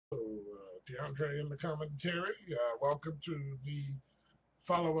Andre in the commentary. Welcome to the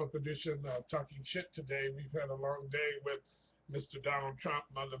follow-up edition of Talking Shit today. We've had a long day with Mr. Donald Trump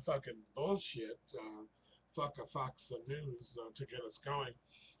motherfucking bullshit. Fuck a Fox News to get us going.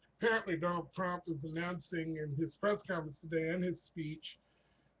 Apparently, Donald Trump is announcing in his press conference today and his speech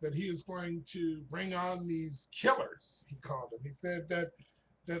that he is going to bring on these killers, he called them. He said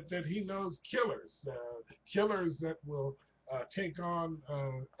that he knows killers that will take on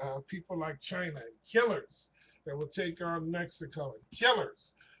people like China, and killers that will take on Mexico, and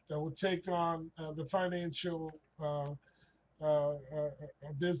killers that will take on the financial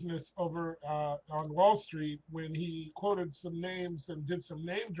business over on Wall Street, when he quoted some names and did some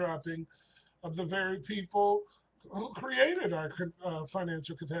name dropping of the very people who created our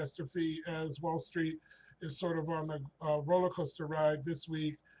financial catastrophe, as Wall Street is sort of on a roller coaster ride this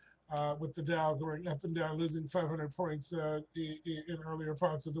week, with the Dow going up and down, losing 500 points in earlier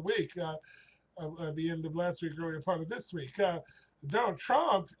parts of the week, the end of last week, earlier part of this week. Donald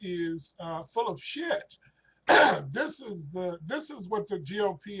Trump is full of shit. This is what the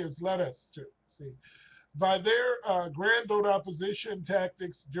GOP has led us to. See, by their grand old opposition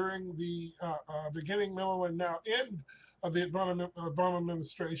tactics during the beginning, middle, and now end of the Obama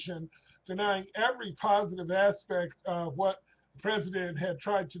administration, denying every positive aspect of what the president had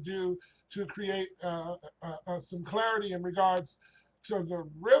tried to do to create some clarity in regards to the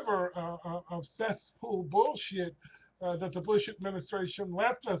river of cesspool bullshit that the Bush administration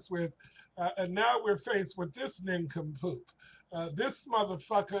left us with. And now we're faced with this nincompoop. This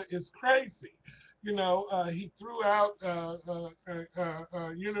motherfucker is crazy. You know, he threw out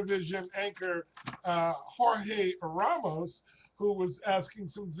Univision anchor Jorge Ramos, who was asking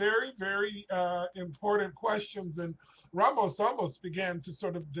some very, very important questions. And Ramos almost began to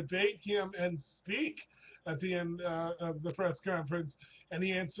sort of debate him and speak at the end of the press conference. And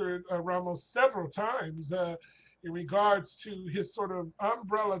he answered Ramos several times in regards to his sort of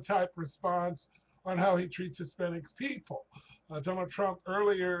umbrella type response on how he treats Hispanic people. Donald Trump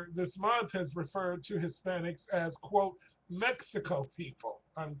earlier this month has referred to Hispanics as, quote, Mexico people,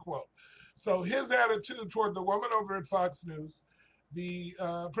 unquote. So his attitude toward the woman over at Fox News, the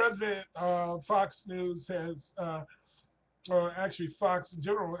president of Fox News has, or actually Fox in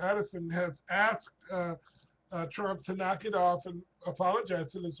general, Addison, has asked Trump to knock it off and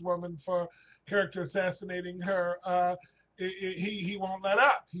apologize to this woman for character assassinating her. He won't let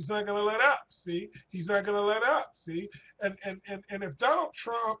up. He's not going to let up. See, he's not going to let up. See, and if Donald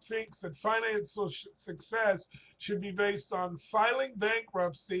Trump thinks that financial success should be based on filing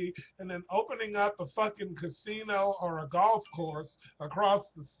bankruptcy and then opening up a fucking casino or a golf course across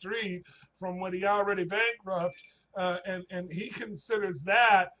the street from what he already bankrupt, and he considers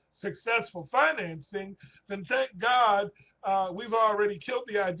that successful financing, then thank God we've already killed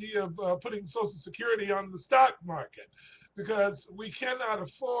the idea of putting Social Security on the stock market, because we cannot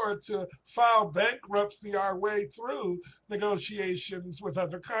afford to file bankruptcy our way through negotiations with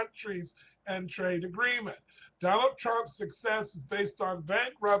other countries and trade agreement. Donald Trump's success is based on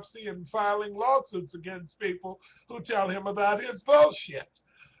bankruptcy and filing lawsuits against people who tell him about his bullshit.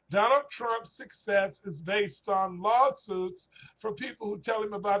 Donald Trump's success is based on lawsuits for people who tell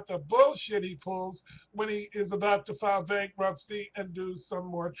him about the bullshit he pulls when he is about to file bankruptcy and do some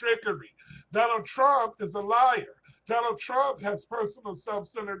more trickery. Donald Trump is a liar. Donald Trump has personal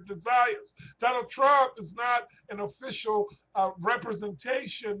self-centered desires. Donald Trump is not an official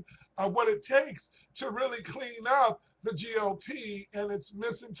representation of what it takes to really clean up the GOP and its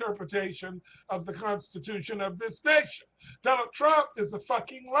misinterpretation of the Constitution of this nation. Donald Trump is a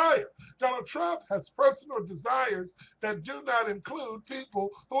fucking liar. Donald Trump has personal desires that do not include people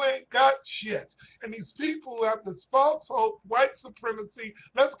who ain't got shit. And these people who have this false hope, white supremacy,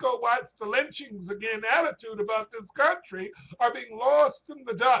 let's go watch the lynchings again attitude about this country are being lost in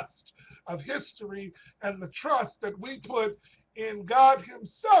the dust of history and the trust that we put in God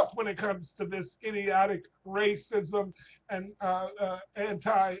himself when it comes to this idiotic racism and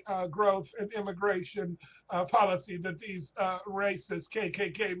anti-growth and immigration policy that these racist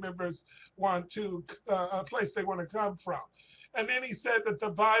KKK members want to, a place they want to come from. And then he said that the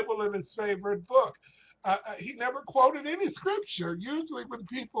Bible is his favorite book. He never quoted any scripture. Usually when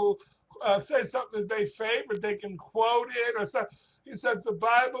people say something is their favorite, they can quote it or something. He said the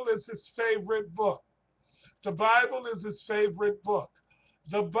Bible is his favorite book. The Bible is his favorite book.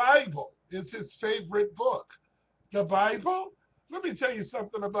 The Bible is his favorite book. The Bible? Let me tell you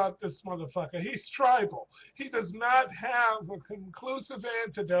something about this motherfucker. He's tribal. He does not have a conclusive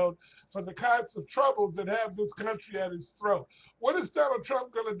antidote for the kinds of troubles that have this country at his throat. What is Donald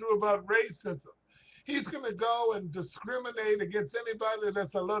Trump going to do about racism? He's going to go and discriminate against anybody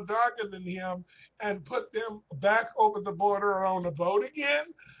that's a little darker than him and put them back over the border on a boat again.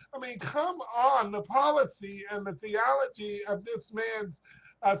 I mean, come on. The policy and the theology of this man's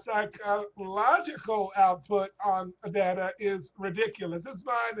psychological output on data is ridiculous. His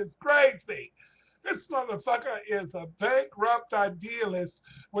mind is crazy. This motherfucker is a bankrupt idealist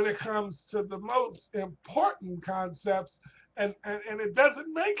when it comes to the most important concepts, and it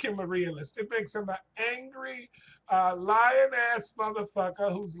doesn't make him a realist. It makes him an angry, lying ass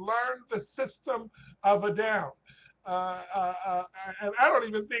motherfucker who's learned the system of a down. Uh, uh, uh, and I don't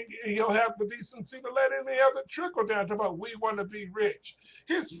even think he'll have the decency to let any other trickle down to about we want to be rich.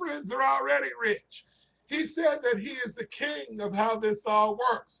 His friends are already rich. He said that he is the king of how this all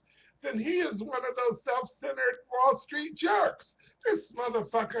works. Then he is one of those self-centered Wall Street jerks. This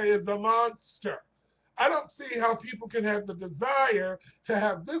motherfucker is a monster. I don't see how people can have the desire to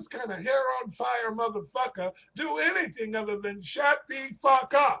have this kind of hair on fire motherfucker do anything other than shut the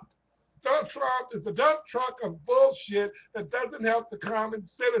fuck up. Donald Trump is a dump truck of bullshit that doesn't help the common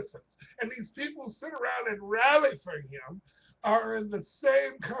citizens. And these people sit around and rally for him are in the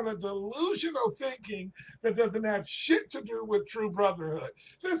same kind of delusional thinking that doesn't have shit to do with true brotherhood.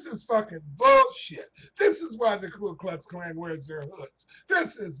 This is fucking bullshit. This is why the Ku Klux Klan wears their hoods.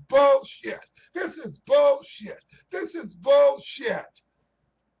 This is bullshit. This is bullshit. This is bullshit.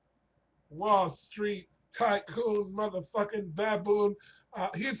 Wall Street tycoon motherfucking baboon.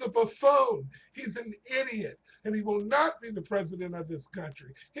 He's a buffoon. He's an idiot. And he will not be the president of this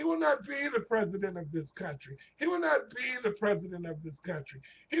country. He will not be the president of this country. He will not be the president of this country.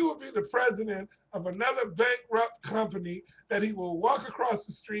 He will be the president of another bankrupt company that he will walk across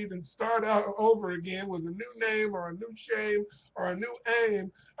the street and start out over again with a new name or a new shame or a new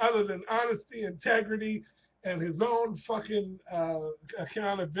aim other than honesty, integrity, and his own fucking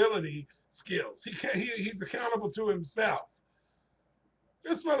accountability skills. He's accountable to himself.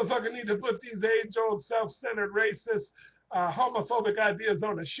 This motherfucker need to put these age-old, self-centered, racist, homophobic ideas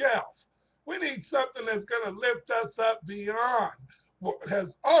on the shelf. We need something that's going to lift us up beyond what has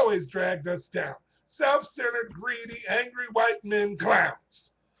always dragged us down. Self-centered, greedy, angry white men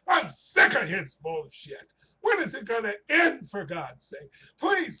clowns. I'm sick of his bullshit. When is it going to end, for God's sake?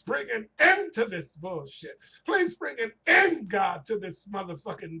 Please bring an end to this bullshit. Please bring an end, God, to this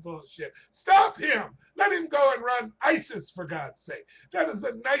motherfucking bullshit. Stop him. Let him go and run ISIS, for God's sake. That is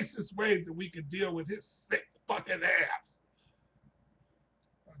the nicest way that we could deal with his sick fucking ass.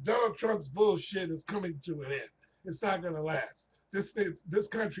 Donald Trump's bullshit is coming to an end. It's not going to last. This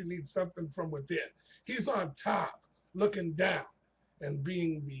country needs something from within. He's on top, looking down, and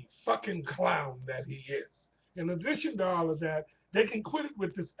being the fucking clown that he is. In addition to all of that, they can quit it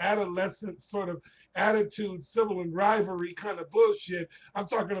with this adolescent sort of attitude, civil and rivalry kind of bullshit. I'm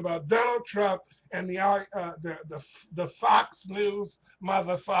talking about Donald Trump and the Fox News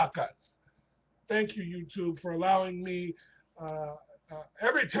motherfuckers. Thank you, YouTube, for allowing me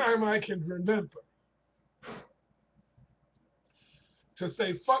every time I can remember to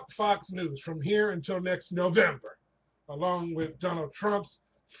say fuck Fox News from here until next November, along with Donald Trump's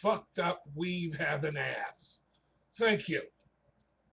fucked up weave having ass. Thank you.